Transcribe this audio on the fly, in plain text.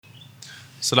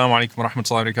Assalamu alaikum wa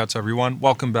rahmatullahi wa barakatuh, everyone.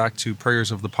 Welcome back to Prayers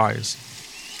of the Pious.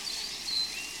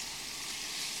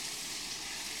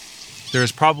 There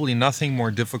is probably nothing more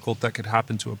difficult that could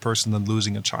happen to a person than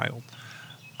losing a child.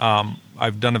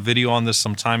 I've done a video on this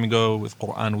some time ago with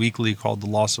Quran Weekly called The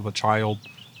Loss of a Child.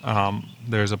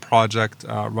 There's a project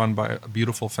run by a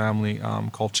beautiful family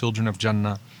called Children of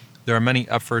Jannah. There are many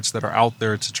efforts that are out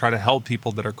there to try to help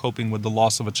people that are coping with the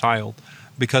loss of a child,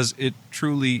 because it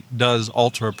truly does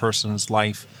alter a person's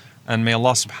life. And may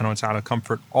Allah subhanahu wa ta'ala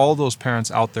comfort all those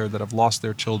parents out there that have lost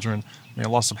their children. May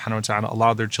Allah subhanahu wa ta'ala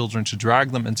allow their children to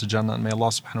drag them into Jannah, and may Allah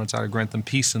subhanahu wa ta'ala grant them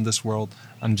peace in this world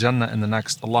and Jannah in the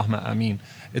next. Allahumma ameen.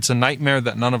 It's a nightmare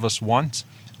that none of us want,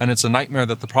 and it's a nightmare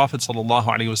that the Prophet sallallahu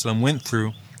alaihi wasallam went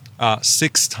through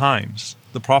 6 times.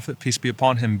 The Prophet, peace be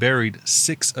upon him, buried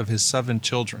 6 of his 7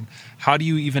 children. How do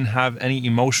you even have any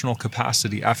emotional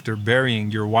capacity after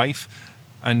burying your wife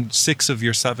and 6 of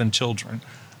your 7 children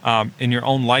in your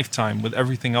own lifetime with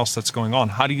everything else that's going on?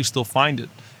 How do you still find it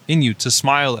in you to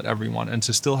smile at everyone and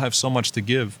to still have so much to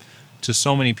give to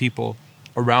so many people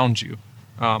around you?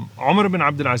 Umar ibn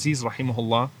Abdul Aziz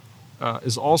rahimahullah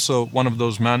is also one of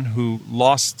those men who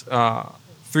lost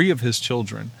 3 of his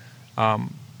children.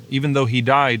 Even though he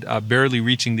died barely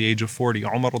reaching the age of 40.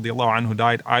 Umar radiallahu anhu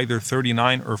died either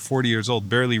 39 or 40 years old,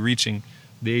 barely reaching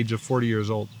the age of 40 years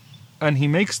old. And he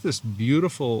makes this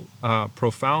beautiful,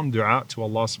 profound dua to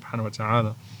Allah subhanahu wa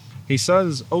ta'ala. He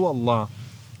says, "O Allah,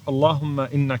 Allahumma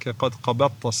innaka qad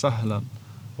qabatta sahlan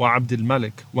wa abdil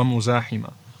malik wa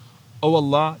muzahima." O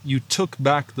Allah, you took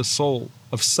back the soul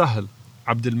of Sahl,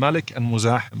 Abdul Malik and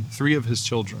Muzahim, 3 of his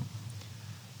children.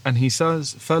 And he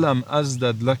says, فَلَمْ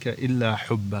أَزْدَدْ لَكَ إِلَّا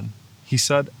حُبًّا. He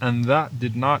said, and that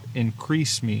did not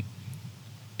increase me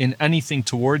in anything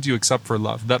towards you except for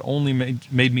love. That only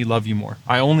made me love you more.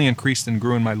 I only increased and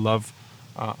grew in my love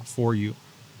for you.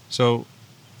 So,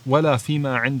 وَلَا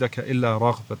فِيمَا عِنْدَكَ إِلَّا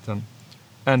رَغْبَةً.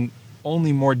 And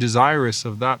only more desirous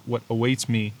of that what awaits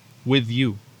me with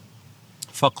you.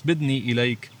 فَاقْبِدْنِي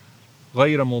إِلَيْكَ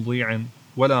غَيْرَ مُضِيعٍ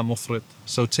وَلَا مُفْرِطٍ.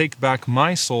 So take back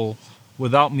my soul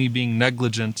without me being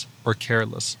negligent or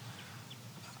careless.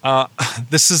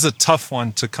 This is a tough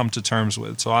one to come to terms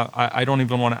with. So I don't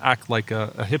even want to act like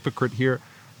a hypocrite here.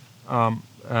 And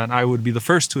I would be the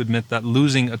first to admit that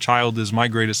losing a child is my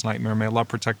greatest nightmare. May Allah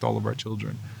protect all of our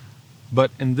children. But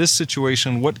in this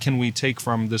situation, what can we take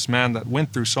from this man that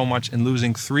went through so much in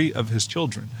losing 3 of his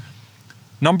children?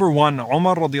 Number one,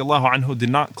 Umar radiallahu anhu did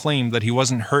not claim that he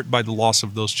wasn't hurt by the loss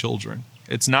of those children.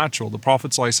 It's natural. The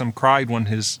Prophet ﷺ cried when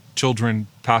his children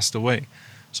passed away.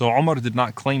 So Umar did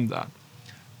not claim that.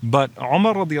 But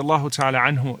Umar radiallahu ta'ala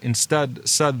anhu instead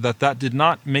said that did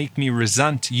not make me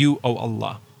resent you, O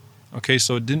Allah. Okay,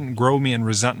 so it didn't grow me in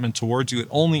resentment towards you. It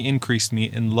only increased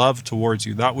me in love towards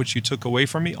you. That which you took away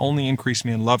from me only increased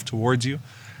me in love towards you,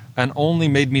 and only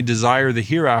made me desire the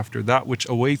hereafter, that which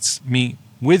awaits me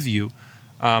with you,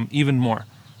 even more.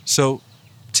 So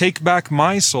take back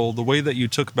my soul the way that you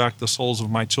took back the souls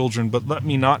of my children, but let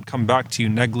me not come back to you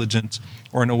negligent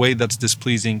or in a way that's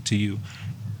displeasing to you.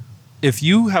 If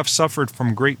you have suffered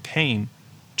from great pain,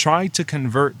 try to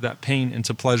convert that pain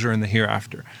into pleasure in the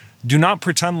hereafter. Do not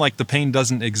pretend like the pain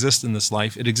doesn't exist in this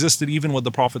life. It existed even with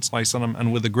the Prophet ﷺ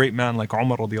and with a great man like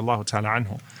Umar radiallahu ta'ala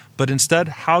anhu. But instead,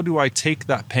 how do I take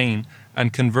that pain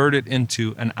and convert it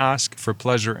into and ask for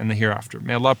pleasure in the hereafter?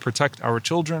 May Allah protect our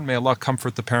children. May Allah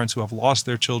comfort the parents who have lost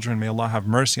their children. May Allah have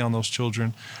mercy on those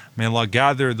children. May Allah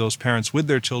gather those parents with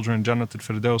their children in Jannat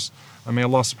al-Firdaus. And may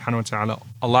Allah subhanahu wa ta'ala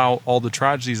allow all the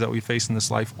tragedies that we face in this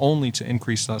life only to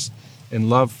increase us in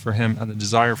love for Him and the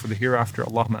desire for the hereafter.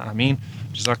 Allahumma ameen.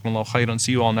 Jazakumullahu khairan.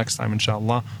 See you all next time,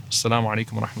 inshallah. Assalamu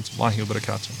alaikum wa rahmatullahi wa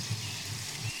barakatuh.